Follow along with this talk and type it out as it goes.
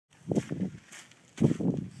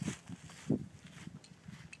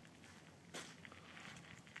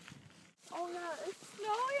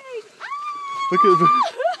Look at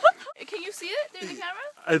it. Can you see it through the camera?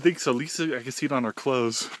 I think so. Lisa, I can see it on our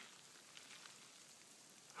clothes.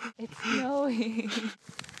 It's snowing.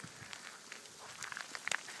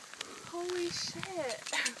 Holy shit.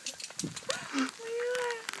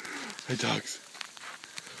 Hey, dogs.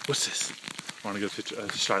 What's this? I want to go pitch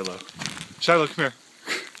Shiloh. Shiloh, come here.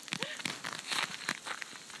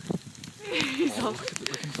 Oh, look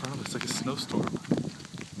in front of us, like a snowstorm. Oh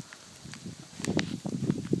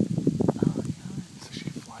my god. It's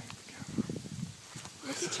actually flying the camera.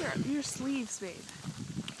 Look at your sleeves, babe.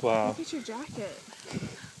 Wow. Look at your jacket.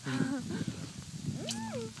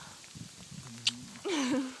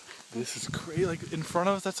 This is great. Like in front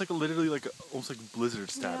of us, that's like literally like almost like blizzard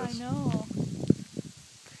status. Yeah, I know.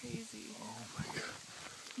 Crazy. Oh my god.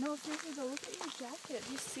 No, seriously though, look at your jacket.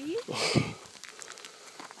 Do you see?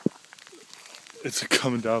 It's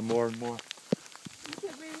coming down more and more.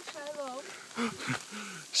 Look at baby Shiloh.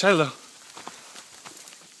 Shiloh.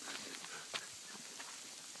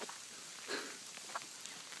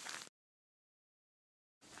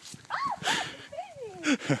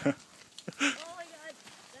 Baby! Oh my god,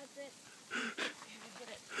 that's it. Get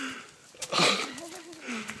it.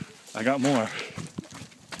 I got more.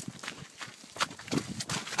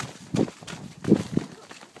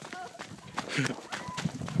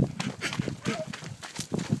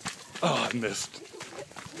 Oh, I missed.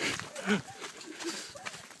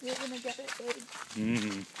 You're gonna get it, babe.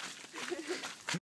 Mm.